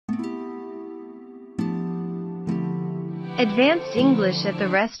Advanced English at the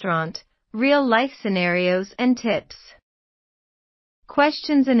restaurant, real-life scenarios and tips.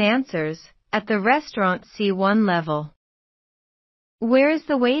 Questions and answers, at the restaurant C1 level. Where is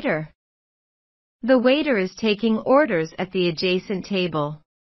the waiter? The waiter is taking orders at the adjacent table.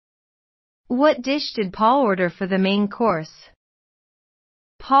 What dish did Paul order for the main course?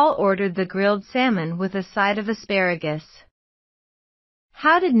 Paul ordered the grilled salmon with a side of asparagus.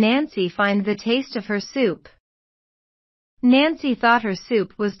 How did Nancy find the taste of her soup? Nancy thought her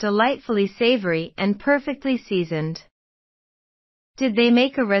soup was delightfully savory and perfectly seasoned. Did they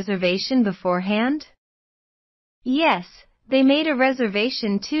make a reservation beforehand? Yes, they made a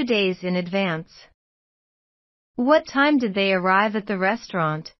reservation 2 days in advance. What time did they arrive at the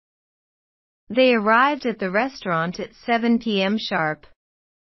restaurant? They arrived at the restaurant at 7 p.m. sharp.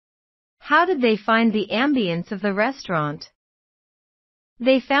 How did they find the ambience of the restaurant?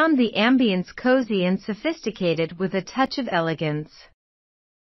 They found the ambience cozy and sophisticated with a touch of elegance.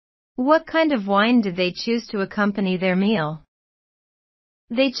 What kind of wine did they choose to accompany their meal?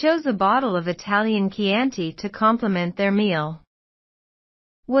 They chose a bottle of Italian Chianti to complement their meal.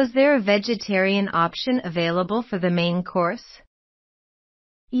 Was there a vegetarian option available for the main course?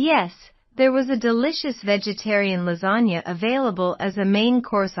 Yes, there was a delicious vegetarian lasagna available as a main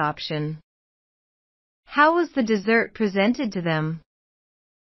course option. How was the dessert presented to them?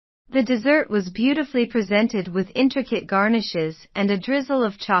 The dessert was beautifully presented with intricate garnishes and a drizzle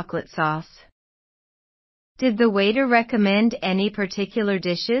of chocolate sauce. Did the waiter recommend any particular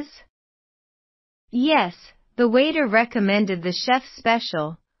dishes? Yes, the waiter recommended the chef's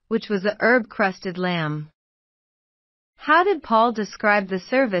special, which was a herb-crusted lamb. How did Paul describe the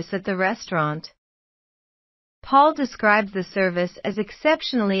service at the restaurant? Paul described the service as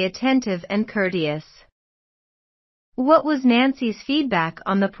exceptionally attentive and courteous. What was Nancy's feedback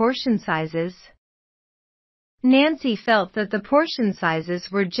on the portion sizes? Nancy felt that the portion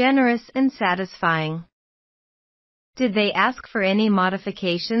sizes were generous and satisfying. Did they ask for any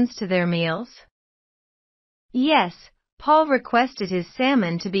modifications to their meals? Yes, Paul requested his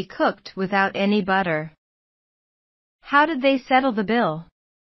salmon to be cooked without any butter. How did they settle the bill?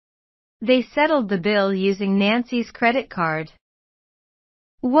 They settled the bill using Nancy's credit card.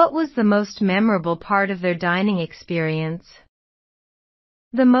 What was the most memorable part of their dining experience?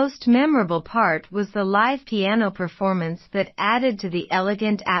 The most memorable part was the live piano performance that added to the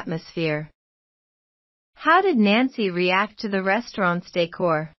elegant atmosphere. How did Nancy react to the restaurant's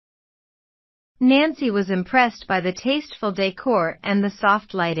decor? Nancy was impressed by the tasteful decor and the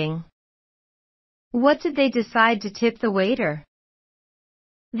soft lighting. What did they decide to tip the waiter?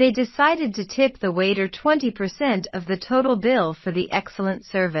 They decided to tip the waiter 20% of the total bill for the excellent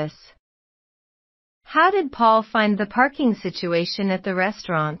service. How did Paul find the parking situation at the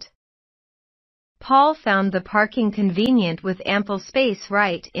restaurant? Paul found the parking convenient with ample space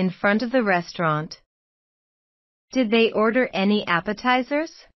right in front of the restaurant. Did they order any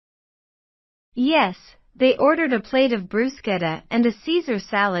appetizers? Yes, they ordered a plate of bruschetta and a Caesar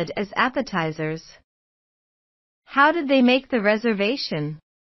salad as appetizers. How did they make the reservation?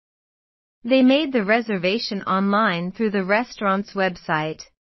 They made the reservation online through the restaurant's website.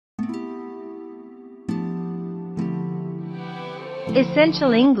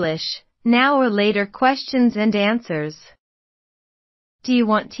 Essential English, now or later questions and answers. Do you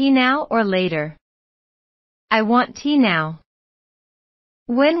want tea now or later? I want tea now.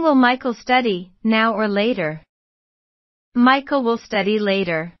 When will Michael study, now or later? Michael will study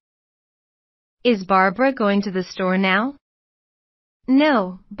later. Is Barbara going to the store now?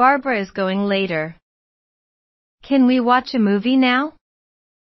 No, Barbara is going later. Can we watch a movie now?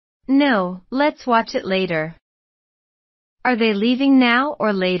 No, let's watch it later. Are they leaving now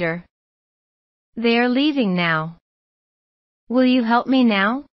or later? They are leaving now. Will you help me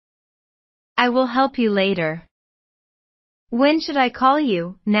now? I will help you later. When should I call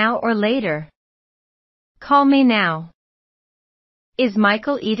you, now or later? Call me now. Is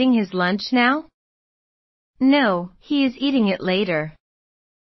Michael eating his lunch now? No, he is eating it later.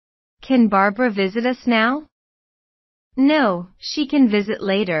 Can Barbara visit us now? No, she can visit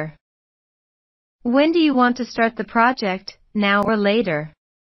later. When do you want to start the project, now or later?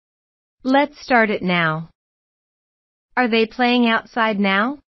 Let's start it now. Are they playing outside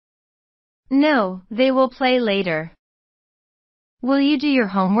now? No, they will play later. Will you do your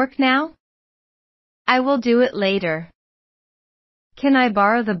homework now? I will do it later. Can I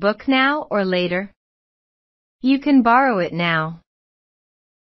borrow the book now or later? You can borrow it now.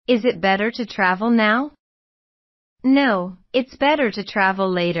 Is it better to travel now? No, it's better to travel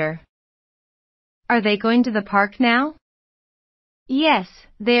later. Are they going to the park now? Yes,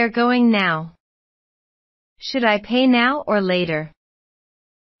 they are going now. Should I pay now or later?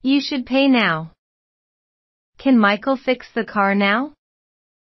 You should pay now. Can Michael fix the car now?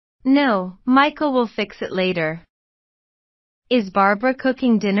 No, Michael will fix it later. Is Barbara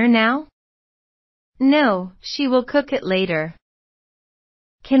cooking dinner now? No, she will cook it later.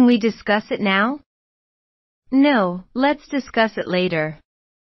 Can we discuss it now? No, let's discuss it later.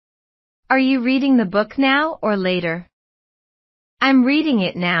 Are you reading the book now or later? I'm reading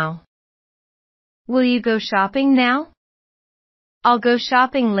it now. Will you go shopping now? I'll go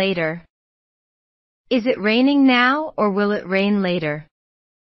shopping later. Is it raining now or will it rain later?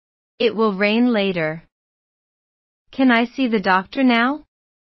 It will rain later. Can I see the doctor now?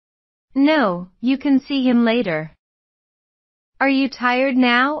 No, you can see him later. Are you tired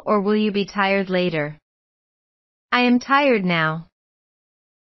now or will you be tired later? I am tired now.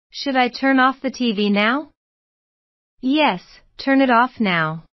 Should I turn off the TV now? Yes, turn it off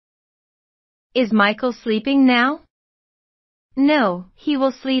now. Is Michael sleeping now? No, he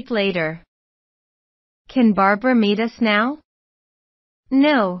will sleep later. Can Barbara meet us now?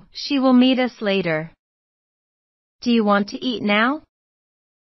 No, she will meet us later. Do you want to eat now?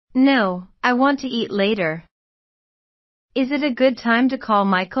 No, I want to eat later. Is it a good time to call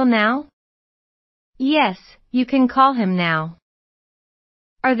Michael now? Yes, you can call him now.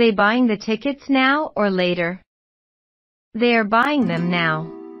 Are they buying the tickets now or later? They are buying them now.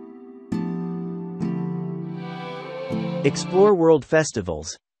 Explore world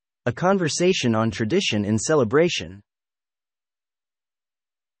festivals. A conversation on tradition and celebration.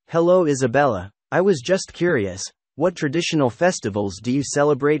 Hello Isabella, I was just curious, what traditional festivals do you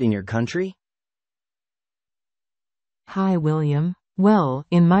celebrate in your country? Hi William. Well,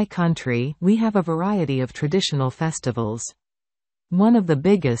 in my country, we have a variety of traditional festivals. One of the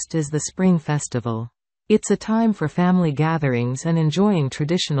biggest is the Spring Festival. It's a time for family gatherings and enjoying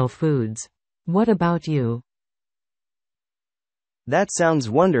traditional foods. What about you? That sounds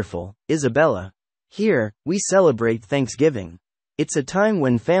wonderful, Isabella. Here, we celebrate Thanksgiving. It's a time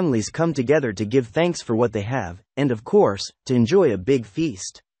when families come together to give thanks for what they have, and of course, to enjoy a big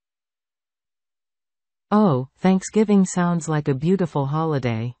feast. Oh, Thanksgiving sounds like a beautiful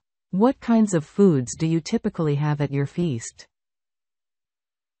holiday. What kinds of foods do you typically have at your feast?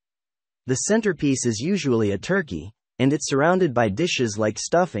 The centerpiece is usually a turkey, and it's surrounded by dishes like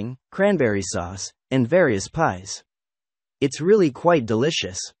stuffing, cranberry sauce, and various pies. It's really quite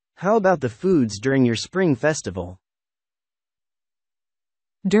delicious. How about the foods during your Spring Festival?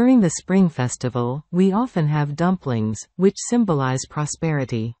 During the Spring Festival, we often have dumplings, which symbolize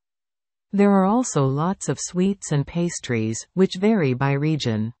prosperity. There are also lots of sweets and pastries, which vary by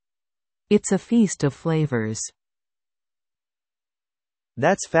region. It's a feast of flavors.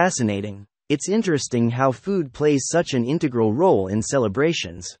 That's fascinating. It's interesting how food plays such an integral role in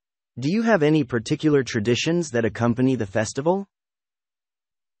celebrations. Do you have any particular traditions that accompany the festival?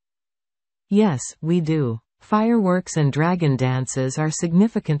 Yes, we do. Fireworks and dragon dances are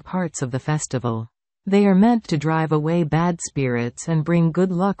significant parts of the festival. They are meant to drive away bad spirits and bring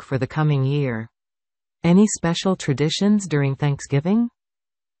good luck for the coming year. Any special traditions during Thanksgiving?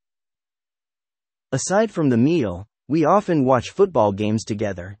 Aside from the meal, we often watch football games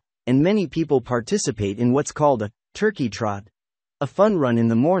together, and many people participate in what's called a turkey trot, a fun run in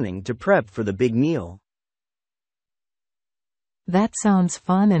the morning to prep for the big meal. That sounds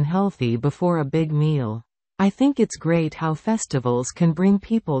fun and healthy before a big meal. I think it's great how festivals can bring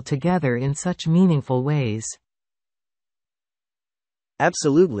people together in such meaningful ways.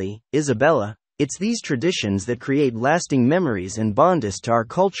 Absolutely, Isabella. It's these traditions that create lasting memories and bond us to our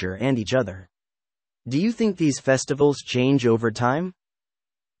culture and each other. Do you think these festivals change over time?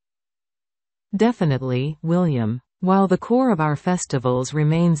 Definitely, William. While the core of our festivals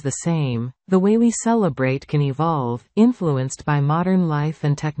remains the same, the way we celebrate can evolve, influenced by modern life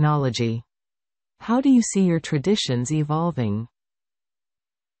and technology. How do you see your traditions evolving?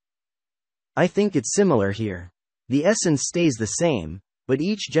 I think it's similar here. The essence stays the same, but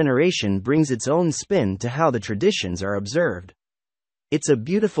each generation brings its own spin to how the traditions are observed. It's a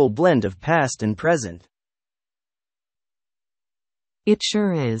beautiful blend of past and present. It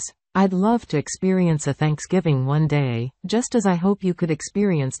sure is. I'd love to experience a Thanksgiving one day, just as I hope you could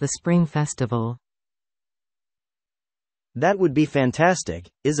experience the Spring Festival. That would be fantastic,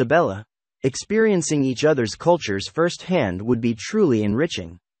 Isabella. Experiencing each other's cultures firsthand would be truly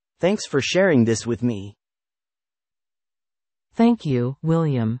enriching. Thanks for sharing this with me. Thank you,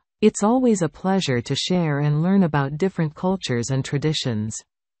 William. It's always a pleasure to share and learn about different cultures and traditions.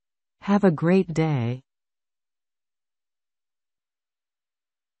 Have a great day.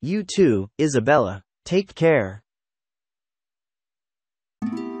 You too, Isabella. Take care.